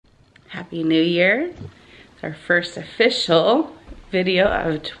Happy New Year. It's our first official video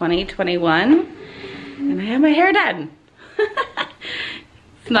of 2021. And I have my hair done.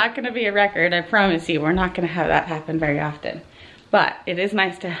 It's not gonna be a record, I promise you. We're not gonna have that happen very often. But it is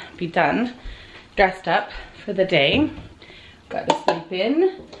nice to be done, dressed up for the day. Got to sleep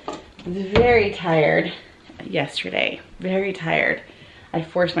in. I was very tired yesterday, very tired. I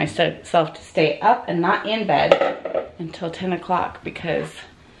forced myself to stay up and not in bed until 10 o'clock because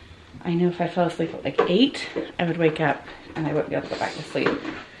I knew if I fell asleep at like 8, I would wake up and I wouldn't be able to go back to sleep.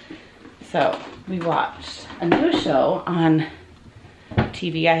 So we watched a new show on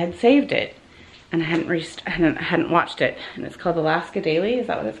TV. I had saved it and I hadn't watched it, and it's called Alaska Daily. Is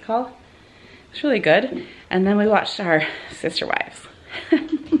that what it's called? It's really good. And then we watched our Sister Wives.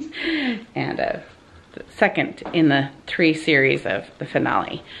 And the second in the 3 series of the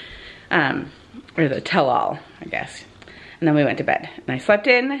finale, or the tell-all, I guess. And then we went to bed and I slept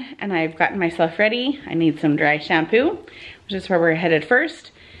in and I've gotten myself ready. I need some dry shampoo, which is where we're headed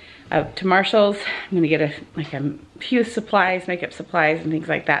first. To Marshall's. I'm gonna get a few supplies, makeup supplies and things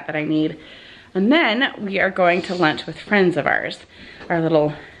like that I need. And then we are going to lunch with friends of ours, our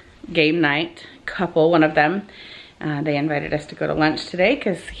little game night couple, one of them. They invited us to go to lunch today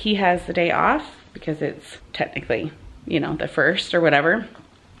because he has the day off because it's technically, you know, the first or whatever.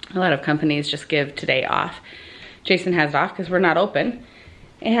 A lot of companies just give today off. Jason has it off because we're not open.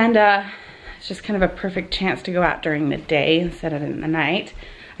 And it's just kind of a perfect chance to go out during the day instead of in the night.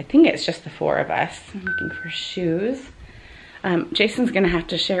 I think it's just the 4 of us. I'm looking for shoes. Jason's gonna have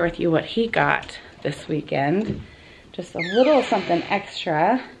to share with you what he got this weekend. Just a little something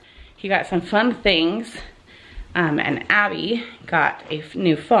extra. He got some fun things. And Abby got a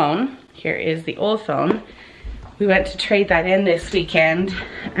new phone. Here is the old phone. We went to trade that in this weekend.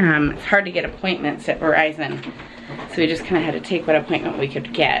 It's hard to get appointments at Verizon, so we just kind of had to take what appointment we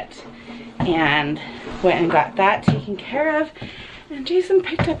could get. And went and got that taken care of. And Jason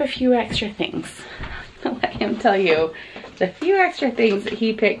picked up a few extra things. I'll let him tell you the few extra things that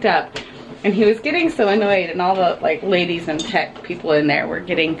he picked up. And he was getting so annoyed, and all the like ladies and tech people in there were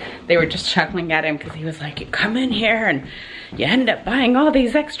they were just chuckling at him because he was like, you come in here and you end up buying all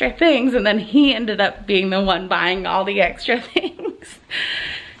these extra things, and then he ended up being the one buying all the extra things.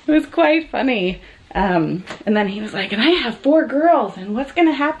 It was quite funny. And then he was like, and I have 4 girls, and what's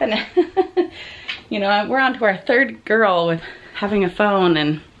gonna happen? You know, we're on to our 3rd girl with having a phone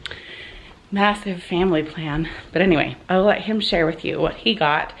and massive family plan. But anyway, I'll let him share with you what he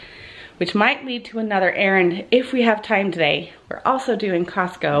got, which might lead to another errand if we have time today. We're also doing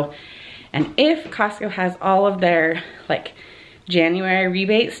Costco, and if Costco has all of their like January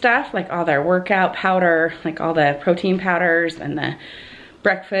rebate stuff, like all their workout powder, like all the protein powders and the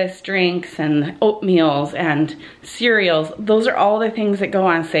breakfast drinks and the oatmeals and cereals, those are all the things that go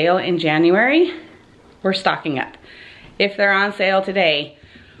on sale in January. We're stocking up. If they're on sale today,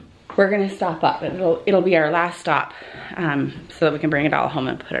 we're gonna stop up. It'll be our last stop, so that we can bring it all home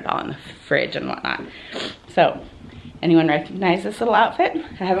and put it all in the fridge and whatnot. So, anyone recognize this little outfit?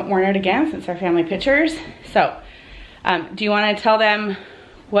 I haven't worn it again since our family pictures. So, do you wanna tell them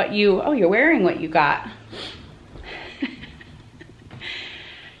what you're wearing what you got.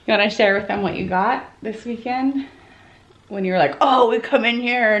 You wanna share with them what you got this weekend? When you were like, oh, we come in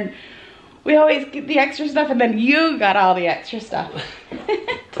here and we always get the extra stuff, and then you got all the extra stuff.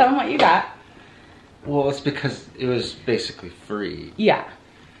 Tell them what you got. Well, it's because it was basically free. Yeah.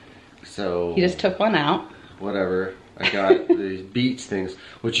 So you just took one out. Whatever. I got these Beats things,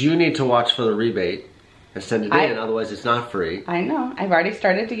 which you need to watch for the rebate and send it in, otherwise it's not free. I know. I've already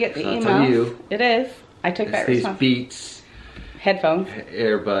started to get the emails. That's on you. It is. I took that responsibility. These Beats headphones,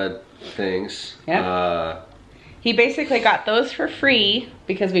 earbud things. Yeah. He basically got those for free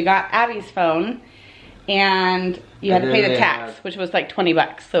because we got Abby's phone, and you had to pay the tax, which was like 20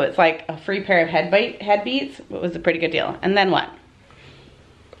 bucks. So it's like a free pair of head beats. It was a pretty good deal. And then what?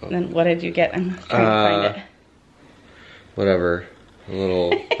 Then what did you get? I'm trying to find it. Whatever. A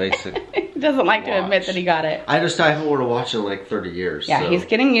little basic. He doesn't like to admit that he got it. I haven't worn a watch in like 30 years. Yeah, so. He's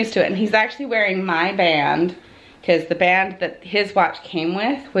getting used to it. And he's actually wearing my band because the band that his watch came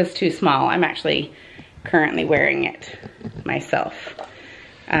with was too small. I'm actually currently wearing it myself.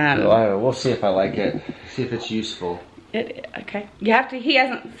 We'll see if I like it. See if it's useful. Okay. You have to. He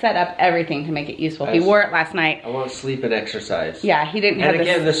hasn't set up everything to make it useful. He wore it last night. I want to sleep and exercise. Yeah, he didn't have. And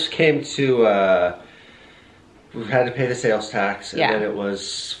again, this came to. We had to pay the sales tax, and then it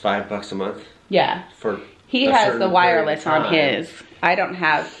was $5 a month. Yeah. He has the wireless on his. I don't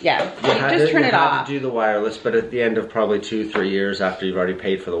have. Yeah. Just turn it off. You have to do the wireless, but at the end of probably 2-3 years after you've already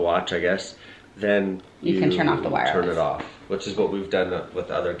paid for the watch, I guess, then you can turn off the wireless. Turn it off, which is what we've done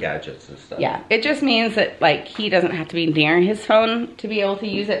with other gadgets and stuff. Yeah, it just means that like he doesn't have to be near his phone to be able to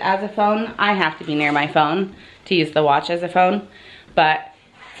use it as a phone. I have to be near my phone to use the watch as a phone. But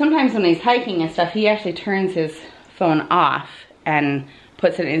sometimes when he's hiking and stuff, he actually turns his phone off and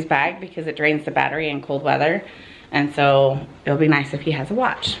puts it in his bag because it drains the battery in cold weather. And so it'll be nice if he has a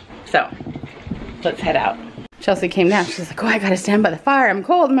watch. So let's head out. Chelsea came down. She's like, oh, I gotta stand by the fire. I'm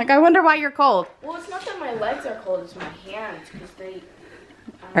cold. I'm like, I wonder why you're cold. Well, it's not that my legs are cold, it's my hands, because they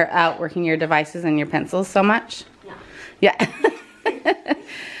are out working your devices and your pencils so much? Yeah. Yeah.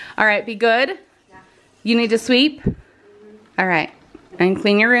 All right, be good. Yeah. You need to sweep? All right. And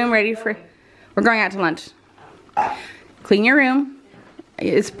clean your room, ready for, we're going out to lunch. Clean your room.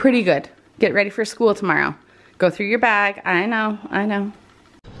 It's pretty good. Get ready for school tomorrow. Go through your bag. I know, I know.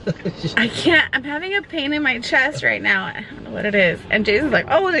 I can't, I'm having a pain in my chest right now. I don't know what it is. And Jason's like,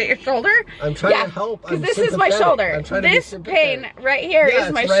 oh, is it your shoulder? I'm trying to help. Because this is my shoulder. This pain right here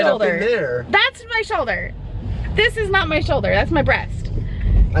is my shoulder. There. That's my shoulder. This is not my shoulder. That's my breast.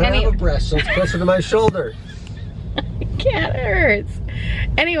 I don't have a breast, so it's closer to my shoulder. I can't, it hurts.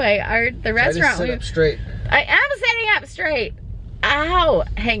 Anyway, the restaurant. Try to sit up straight. I am sitting up straight. Ow.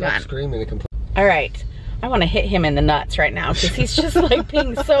 Hang on. Screaming and complaining. All right. I want to hit him in the nuts right now because he's just like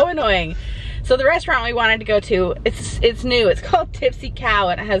being so annoying. So the restaurant we wanted to go to, it's new. It's called Tipsy Cow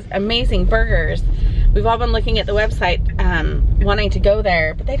and it has amazing burgers. We've all been looking at the website wanting to go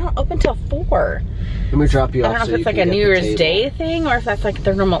there, but they don't open till 4. Let me drop you off. I don't know if it's like a New Year's Day thing or if that's like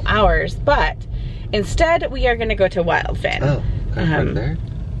their normal hours, but instead we are going to go to Wildfin. Oh, can I park there?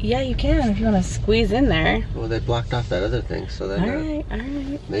 Yeah, you can if you want to squeeze in there. Well, they blocked off that other thing, so then. All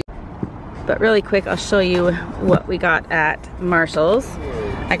right. But really quick, I'll show you what we got at Marshall's.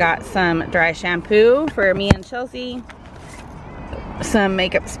 I got some dry shampoo for me and Chelsea, some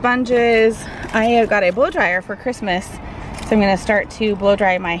makeup sponges. I got a blow dryer for Christmas, so I'm gonna start to blow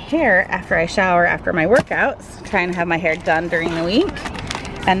dry my hair after I shower after my workouts, trying to have my hair done during the week.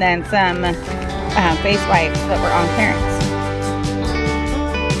 And then some face wipes that were on clearance.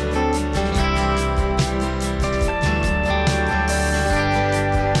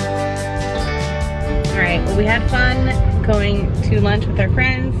 Alright, well we had fun going to lunch with our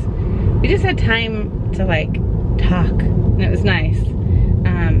friends. We just had time to like talk and it was nice.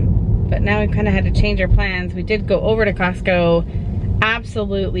 But now we kind of had to change our plans. We did go over to Costco,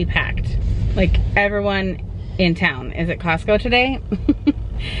 absolutely packed. Like everyone in town is at Costco today.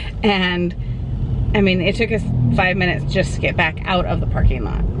 And I mean, it took us 5 minutes just to get back out of the parking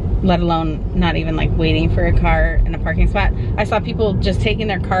lot, let alone not even like waiting for a car in a parking spot. I saw people just taking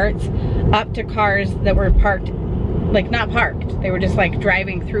their carts up to cars that were parked, like not parked. They were just like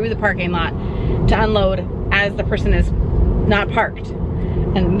driving through the parking lot to unload as the person is not parked.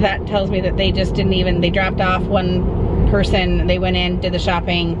 And that tells me that they just didn't even, they dropped off one person, they went in, did the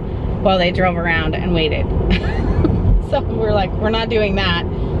shopping while they drove around and waited. So we're like, we're not doing that.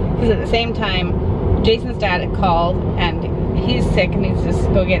 Because at the same time, Jason's dad had called and he's sick and needs to just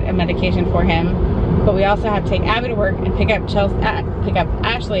go get a medication for him. But we also have to take Abby to work and pick up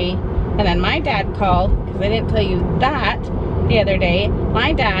Ashley. And then my dad called, because I didn't tell you that the other day.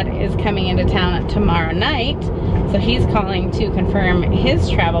 My dad is coming into town tomorrow night. So he's calling to confirm his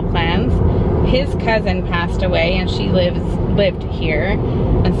travel plans. His cousin passed away and she lived here.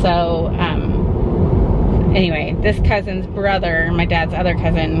 And so, anyway, this cousin's brother, my dad's other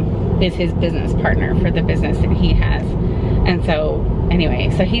cousin, is his business partner for the business that he has. And so, anyway,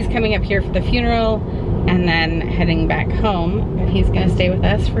 so he's coming up here for the funeral and then heading back home. But he's gonna stay with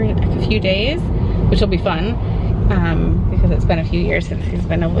us for a few days, which will be fun, because it's been a few years since he's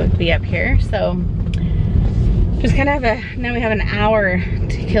been able to be up here. So, just kind of now we have an hour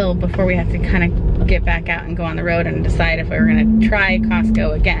to kill before we have to kind of get back out and go on the road and decide if we're gonna try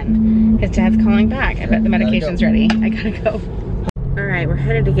Costco again. His dad's calling back. I bet the medication's ready. I gotta go. All right, we're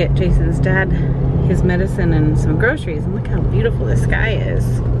headed to get Jason's dad his medicine and some groceries. And look how beautiful this sky is.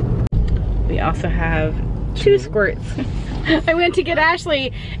 We also have 2 squirts. I went to get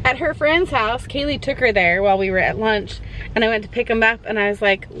Ashley at her friend's house. Kaylee took her there while we were at lunch. And I went to pick them up and I was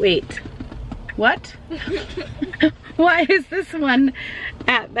like, wait, what? Why is this one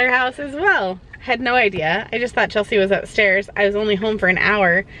at their house as well? Had no idea. I just thought Chelsea was upstairs. I was only home for an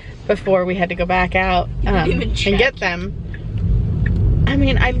hour before we had to go back out and get them. I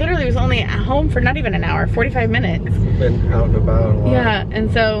mean, I literally was only at home for not even an hour, 45 minutes. Been out and about a lot. Yeah,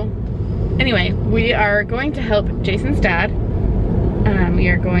 and so, anyway, we are going to help Jason's dad. We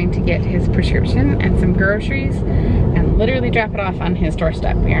are going to get his prescription and some groceries and literally drop it off on his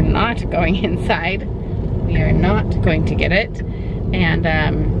doorstep. We are not going inside. We are not going to get it. And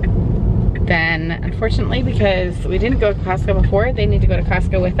then unfortunately, because we didn't go to Costco before, they need to go to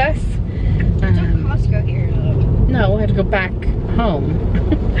Costco with us. There's no Costco here though. No, we'll have to go back home.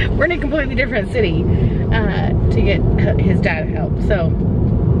 We're in a completely different city to get his dad help. So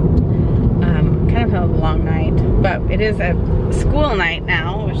kind of a long night, but it is a school night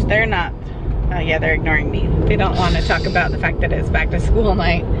now, which they're not, yeah, they're ignoring me. They don't want to talk about the fact that it's back to school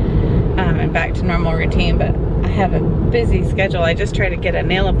night and back to normal routine, but I have a busy schedule. I just tried to get a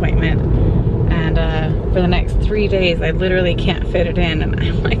nail appointment, and for the next 3 days, I literally can't fit it in, and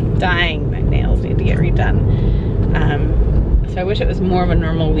I'm like dying. My nails need to get redone. So I wish it was more of a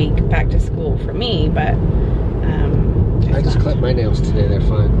normal week back to school for me, but I just clipped my nails today, they're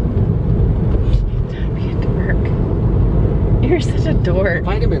fine. Don't be a dork. You're such a dork.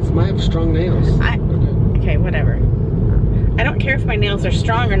 Vitamins, I have strong nails. Okay, whatever. I don't care if my nails are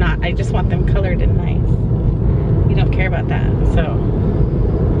strong or not, I just want them colored and nice. You don't care about that, so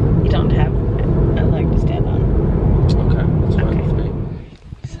you don't have a leg to stand on. Okay, that's fine Okay. with me.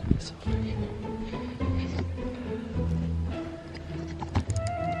 Set this over here.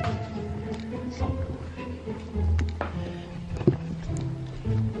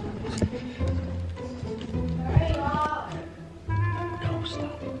 No,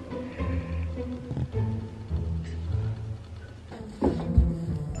 stop.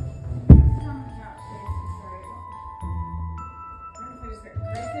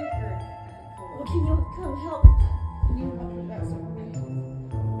 Well, can you come help? Can you help with that stuff for me?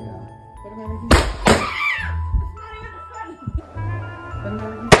 Yeah. What am I making? It's not even funny. What am I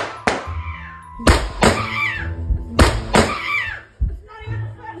making? It's not even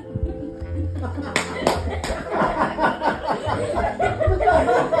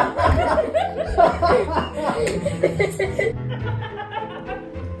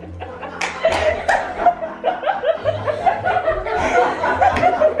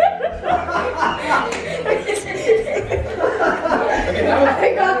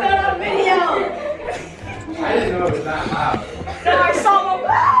I got that on video. I didn't know it was that loud. No, I saw them.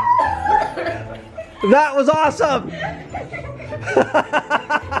 That was awesome!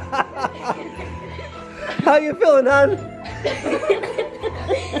 How you feeling, hon?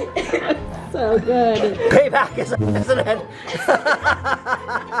 So good. Payback, isn't it?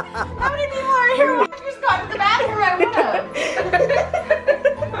 How many people are here? I just got to the bathroom. I would have.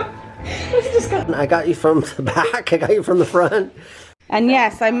 I got you from the back, I got you from the front. And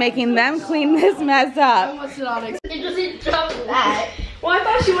yes, I'm making them clean this mess up. What's it on? It doesn't jump that. Well, I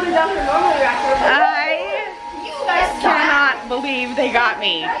thought she would have done her normal reaction. You guys Cannot believe they got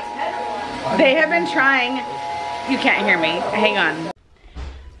me. They have been trying. You can't hear me. Hang on.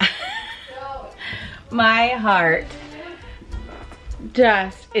 My heart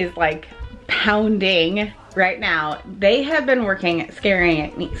just is like pounding right now. They have been working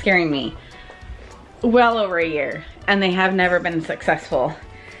scaring me well over a year, and they have never been successful.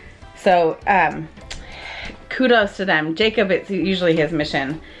 So kudos to them. Jacob, it's usually his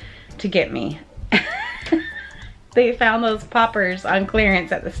mission to get me. They found those poppers on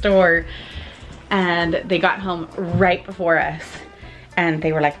clearance at the store, and they got home right before us, and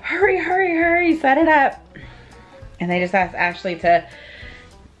they were like, hurry, hurry, hurry, set it up. And they just asked Ashley to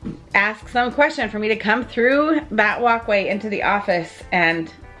ask some question for me to come through that walkway into the office, and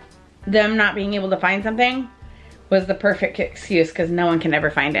them not being able to find something was the perfect excuse, because no one can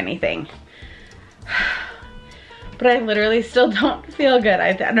ever find anything. But I literally still don't feel good.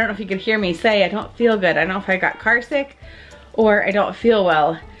 I don't know if you could hear me say I don't feel good. I don't know if I got car sick or I don't feel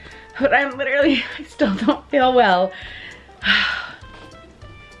well. But I'm literally, I still don't feel well.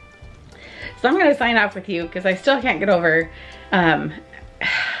 So I'm gonna sign off with you because I still can't get over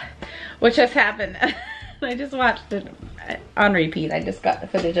what just happened. I just watched it on repeat. I just got the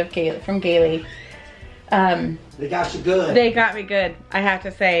footage of from Kaylee. They got you good. They got me good. I have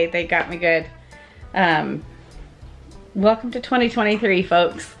to say, they got me good. Welcome to 2023,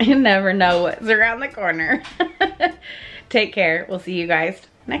 folks. You never know what's around the corner. Take care. We'll see you guys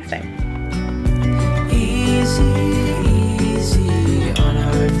next time. Easy.